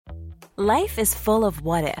Life is full of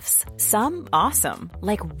what-ifs. Some awesome,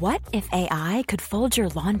 like what if AI could fold your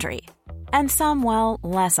laundry? And some, well,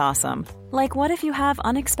 less awesome, like what if you have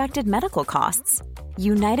unexpected medical costs?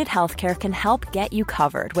 United Healthcare can help get you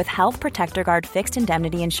covered with Health Protector Guard fixed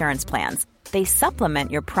indemnity insurance plans. They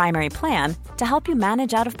supplement your primary plan to help you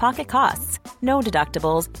manage out-of-pocket costs. No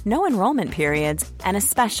deductibles, no enrollment periods, and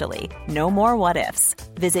especially no more what-ifs.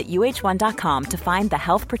 Visit uh1.com to find the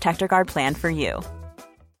Health Protector Guard plan for you.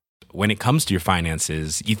 When it comes to your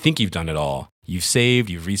finances, you think you've done it all. You've saved,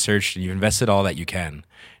 you've researched, and you've invested all that you can.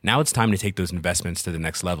 Now it's time to take those investments to the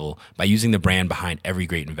next level by using the brand behind every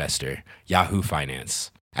great investor, Yahoo Finance.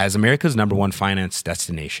 As America's #1 finance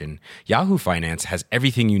destination, Yahoo Finance has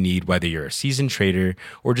everything you need, whether you're a seasoned trader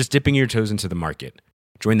or just dipping your toes into the market.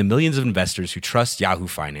 Join the millions of investors who trust Yahoo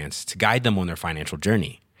Finance to guide them on their financial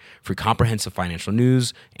journey. For comprehensive financial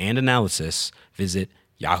news and analysis, visit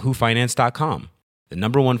yahoofinance.com, the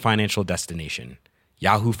 #1 financial destination,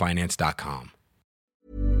 yahoofinance.com.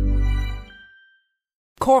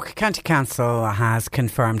 Cork County Council has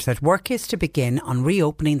confirmed that work is to begin on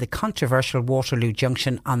reopening the controversial Waterloo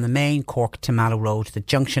Junction on the main Cork to Mallow Road. The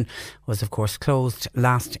junction was, of course, closed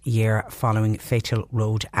last year following fatal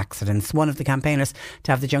road accidents. One of the campaigners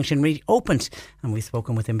to have the junction reopened, and we've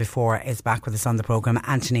spoken with him before, is back with us on the programme,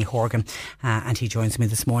 Anthony Horgan, and he joins me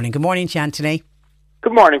this morning. Good morning to you, Anthony.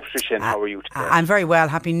 Good morning, Patricia, and how are you today? I'm very well.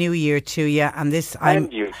 Happy New Year to you. And this, I'm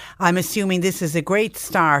assuming this is a great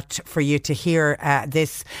start for you to hear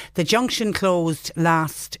this. The junction closed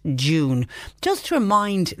last June. Just to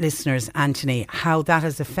remind listeners, Anthony, how that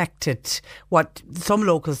has affected what some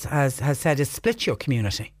locals has said has split your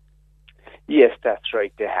community. Yes, that's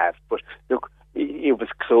right, they have. But look, it was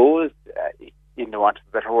closed, in the want of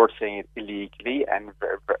a better word, saying it illegally and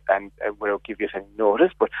without giving us any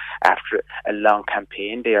notice. But after a long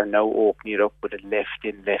campaign, they are now opening it up with a left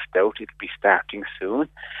in, left out. It'll be starting soon.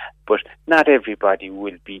 But not everybody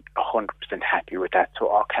will be 100% happy with that. So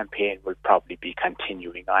our campaign will probably be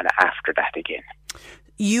continuing on after that again.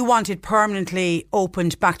 You want it permanently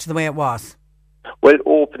opened back to the way it was? Well,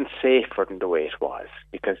 open safer than the way it was,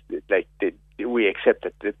 because we accept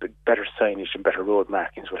that the better signage and better road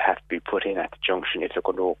markings will have to be put in at the junction if they're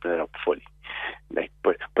going to open it up fully.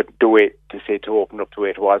 But the way to say to open up the way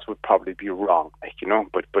it was would probably be wrong,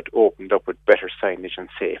 But opened up with better signage and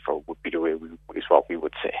safer would be the way is what we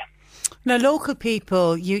would say. Now, local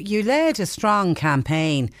people, you led a strong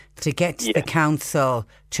campaign to get the council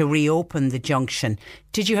to reopen the junction.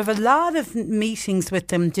 Did you have a lot of meetings with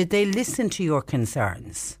them? Did they listen to your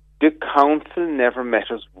concerns? The council never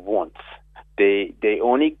met us once. They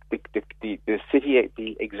only the city,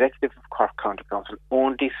 the executive of Cork County Council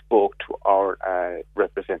only spoke to our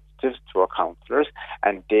representatives, to our councillors,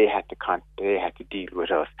 and they had to deal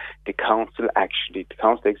with us. The council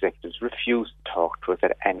executives refused to talk to us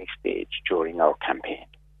at any stage during our campaign.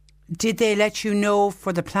 Did they let you know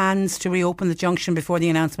for the plans to reopen the junction before the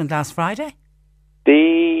announcement last Friday?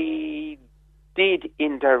 They did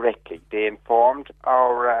indirectly. They informed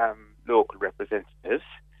our local representatives,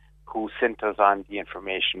 who sent us on the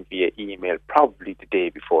information via email probably the day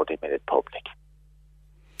before they made it public.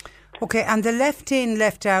 OK, and the left in,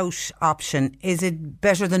 left out option, is it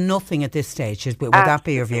better than nothing at this stage? Would that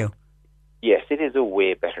be your view? Yes, it is a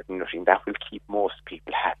way better than nothing. That will keep most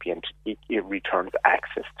people happy, and it returns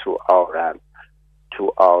access to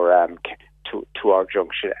our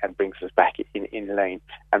junction and brings us back in line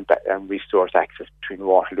and restores access between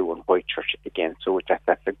Waterloo and Whitechurch again. So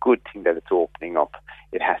that's a good thing that it's opening up.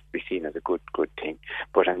 It has to be seen as a good thing.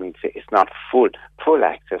 But I mean, it's not full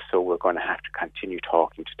access, so we're going to have to continue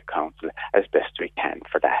talking to the council as best we can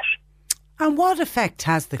for that. And what effect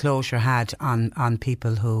has the closure had on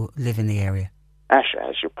people who live in the area? As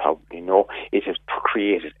you probably know, it has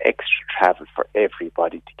created extra travel for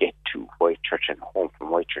everybody to get to Whitechurch and home from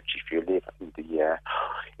Whitechurch if you live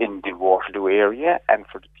in the Waterloo area. And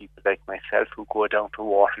for the people like myself who go down to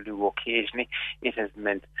Waterloo occasionally, it has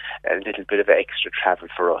meant a little bit of extra travel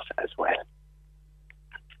for us as well,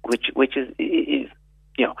 which is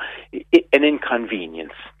an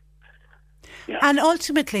inconvenience. Yeah. And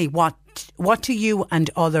ultimately, what do you and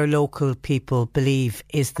other local people believe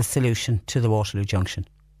is the solution to the Waterloo Junction?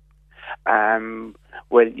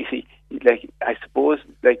 Well, you see, I suppose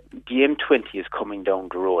the M20 is coming down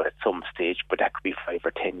the road at some stage, but that could be 5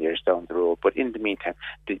 or 10 years down the road. But in the meantime,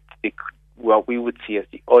 what we would see as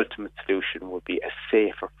the ultimate solution would be a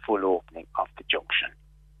safer full opening of the junction.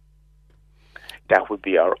 That would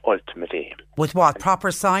be our ultimate aim. With what? Proper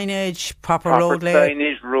signage, proper road layout?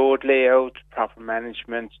 Signage, road layout, proper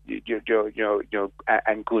management,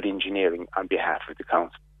 and good engineering on behalf of the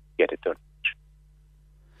council to get it done.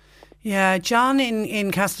 Yeah, John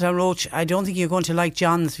in Castletown Roach, I don't think you're going to like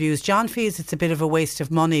John's views. John feels it's a bit of a waste of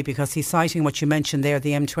money because he's citing what you mentioned there,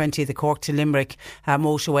 the M20, the Cork to Limerick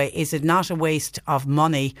motorway. Is it not a waste of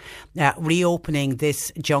money reopening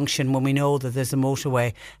this junction when we know that there's a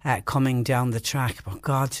motorway coming down the track? But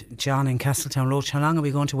God, John in Castletown Roach, how long are we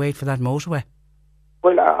going to wait for that motorway?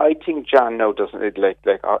 Well, I think John now doesn't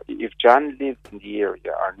if John lived in the area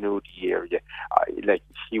or knew the area,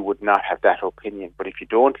 he would not have that opinion. But if you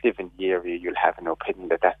don't live in the area, you'll have an opinion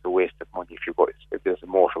that that's a waste of money if there's a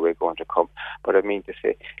motorway going to come. But I mean to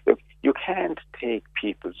say, look, you can't take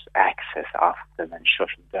people's access off them and shut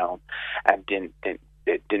them down, and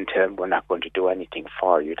then tell them we're not going to do anything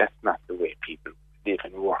for you. That's not the way people live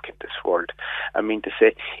and work in this world. I mean to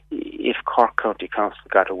say, if Cork County Council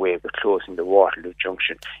got away with closing the Waterloo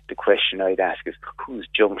Junction, the question I'd ask is, whose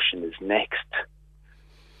junction is next?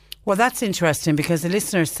 Well, that's interesting because the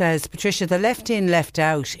listener says, Patricia, the left in, left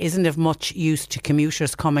out isn't of much use to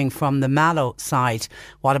commuters coming from the Mallow side.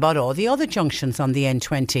 What about all the other junctions on the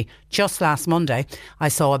N20? Just last Monday, I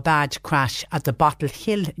saw a bad crash at the Bottle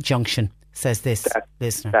Hill junction, says this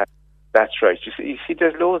listener. That's right. You see,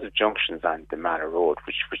 there's loads of junctions on the Mallow Road,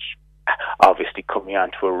 which obviously coming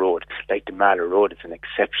onto a road like the Mallow Road is an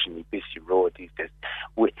exceptionally busy road these days.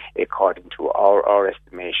 According to our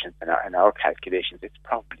estimations and our calculations, it's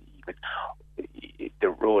probably even the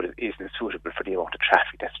road isn't suitable for the amount of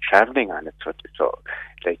traffic that's travelling on it. So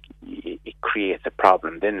it creates a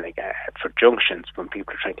problem then, for junctions when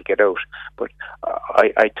people are trying to get out. But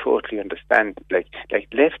I totally understand. Like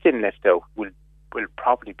left in, left out will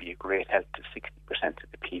probably be a great help to 60%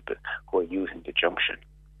 of the people who are using the junction.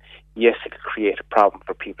 Yes, it could create a problem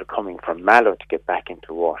for people coming from Mallow to get back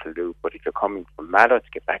into Waterloo, but if you're coming from Mallow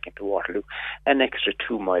to get back into Waterloo, an extra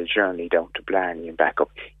 2-mile journey down to Blarney and back up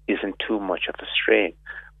isn't too much of a strain.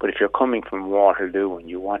 But if you're coming from Waterloo and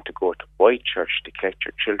you want to go to Whitechurch to collect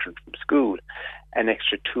your children from school, an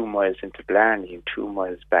extra 2 miles into Blarney and 2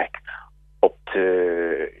 miles back up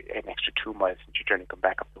to an extra 2 miles into your journey come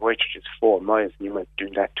back up to Whitechurch is 4 miles, and you might be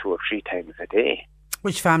doing that 2 or 3 times a day.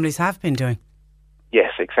 Which families have been doing.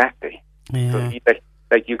 Yes, exactly. Yeah. So,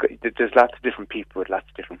 there's lots of different people with lots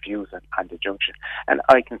of different views on the junction, and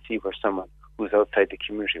I can see where someone who's outside the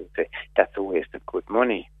community would say that's a waste of good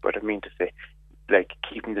money. But I mean to say,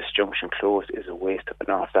 keeping this junction closed is a waste of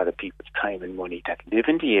an awful lot of people's time and money that live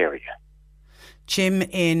in the area. Jim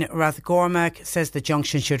in Rathgormack says the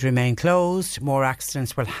junction should remain closed. More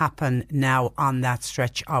accidents will happen now on that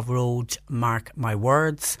stretch of road, mark my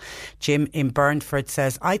words. Jim in Burnford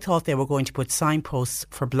says, I thought they were going to put signposts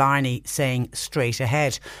for Blarney saying straight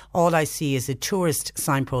ahead. All I see is a tourist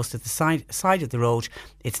signpost at the side of the road.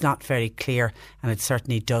 It's not very clear and it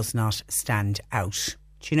certainly does not stand out.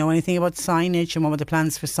 Do you know anything about signage and what were the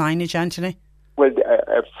plans for signage, Anthony? Well,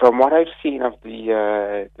 from what I've seen of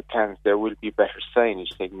the plans, there will be better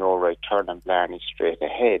signage saying no right turn on Blarney straight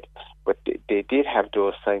ahead. But they did have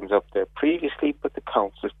those signs up there previously, but the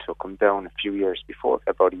council took them down a few years before,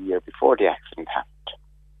 about a year before the accident happened.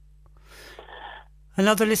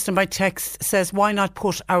 Another listener by text says, why not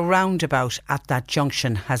put a roundabout at that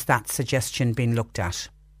junction? Has that suggestion been looked at?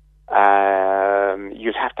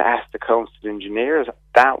 You'd have to ask the council engineers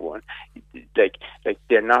that one.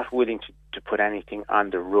 They're not willing to put anything on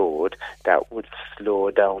the road that would slow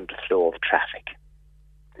down the flow of traffic.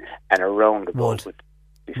 And a roundabout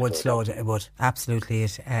would slow down. It would, absolutely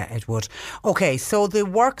it would. Okay, so the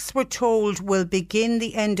works, we're told, will begin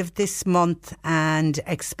the end of this month and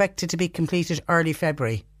expected to be completed early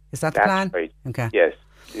February. Is that the plan? That's right. Okay. Yes,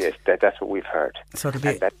 that's what we've heard. So it'll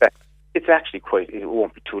be... It's actually it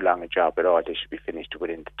won't be too long a job at all. They should be finished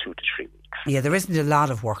within 2 to 3 weeks. Yeah, there isn't a lot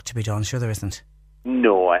of work to be done, sure there isn't.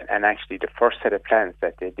 No, and actually the first set of plans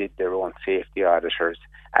that they did, their own safety auditors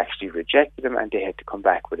actually rejected them, and they had to come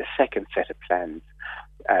back with a second set of plans,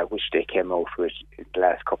 which they came out with in the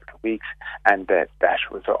last couple of weeks, and that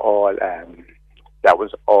was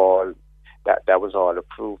all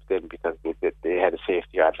approved then because they had a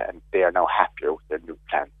safety audit, and they are now happier with their new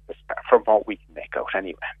plans from what we can make out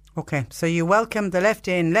anyway. Okay, so you welcome the left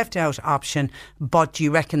in, left out option, but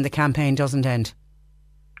you reckon the campaign doesn't end?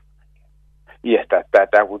 Yes,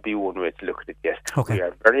 that would be one way to look at it, yes. Okay. We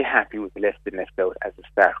are very happy with the left in, left out as a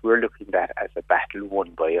start. We're looking at that as a battle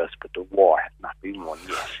won by us, but the war has not been won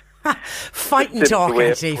yet. Fight and talk,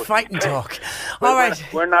 Angie. Fight and talk. All right.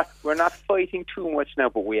 We're not fighting too much now,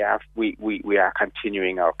 but we are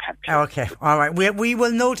continuing our campaign. Okay. All right. We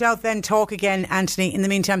will no doubt then talk again, Anthony. In the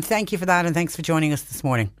meantime, thank you for that, and thanks for joining us this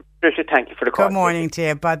morning. Richard, thank you for the call. Good morning to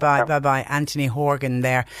you. Bye-bye. Bye-bye. Anthony Horgan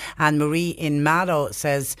there. And Marie in Mallow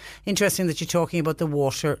says, interesting that you're talking about the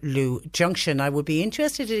Waterloo Junction. I would be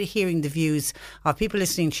interested in hearing the views of people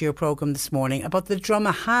listening to your programme this morning about the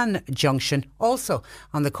Dromahane Junction, also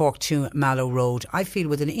on the Cork to Mallow Road. I feel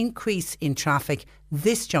with an increase in traffic,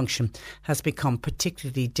 this junction has become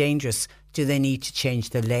particularly dangerous. Do they need to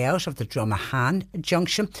change the layout of the Dromahane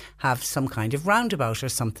Junction, have some kind of roundabout or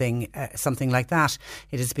something like that?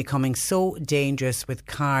 It is becoming so dangerous with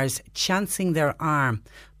cars chancing their arm,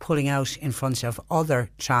 pulling out in front of other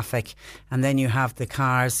traffic. And then you have the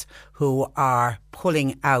cars who are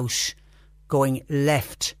pulling out, going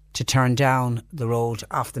left to turn down the road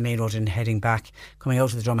off the main road and heading back, coming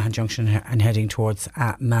out of the Dromahane Junction and heading towards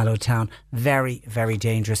Mallow Town. Very, very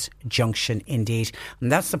dangerous junction indeed.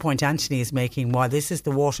 And that's the point Anthony is making. While this is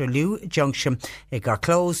the Waterloo Junction, it got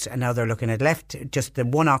closed and now they're looking at left. Just the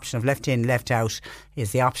one option of left in, left out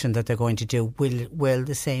is the option that they're going to do. Will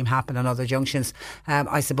the same happen on other junctions?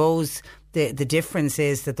 I suppose the difference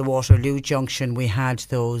is that the Waterloo Junction, we had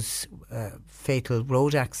those fatal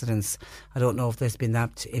road accidents. I don't know if there's been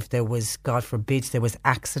that, if there was, God forbid, there was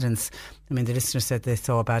accidents. I mean, the listener said they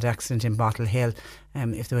saw a bad accident in Bottle Hill.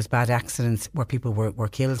 If there was bad accidents where people were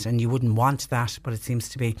killed, and you wouldn't want that, but it seems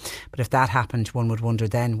to be. But if that happened, one would wonder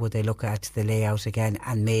then, would they look at the layout again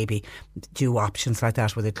and maybe do options like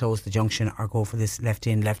that where they close the junction or go for this left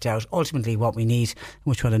in, left out? Ultimately, what we need,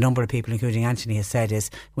 which what a number of people, including Anthony, has said, is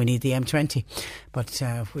we need the M20. But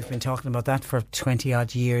we've been talking about that for 20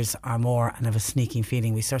 odd years or more, and I have a sneaking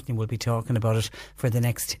feeling we certainly will be talking about it for the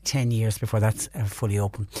next 10 years before that's fully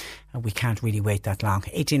open. We can't really wait that long.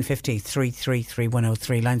 1850 333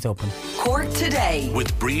 103, lines open. Cork Today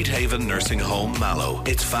with Breedhaven Nursing Home Mallow.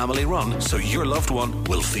 It's family run, so your loved one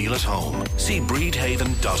will feel at home. See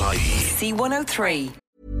breedhaven.ie. C103.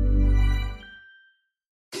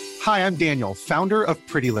 Hi, I'm Daniel, founder of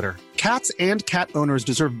Pretty Litter. Cats and cat owners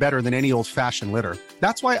deserve better than any old-fashioned litter.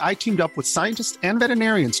 That's why I teamed up with scientists and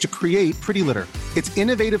veterinarians to create Pretty Litter. Its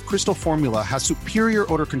innovative crystal formula has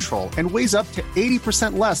superior odor control and weighs up to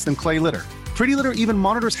 80% less than clay litter. Pretty Litter even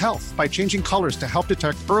monitors health by changing colors to help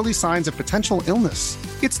detect early signs of potential illness.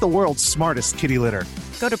 It's the world's smartest kitty litter.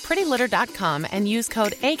 Go to prettylitter.com and use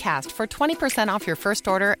code ACAST for 20% off your first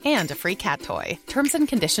order and a free cat toy. Terms and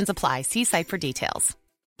conditions apply. See site for details.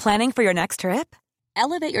 Planning for your next trip?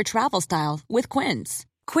 Elevate your travel style with Quince.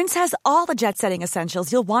 Quince has all the jet-setting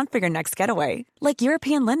essentials you'll want for your next getaway, like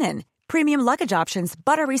European linen, premium luggage options,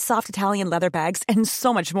 buttery soft Italian leather bags, and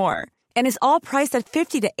so much more. And is all priced at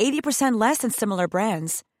 50 to 80% less than similar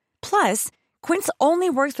brands. Plus, Quince only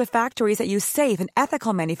works with factories that use safe and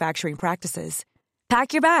ethical manufacturing practices.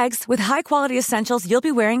 Pack your bags with high-quality essentials you'll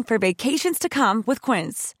be wearing for vacations to come with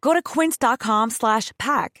Quince. Go to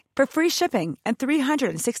quince.com/pack for free shipping and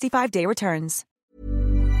 365-day returns.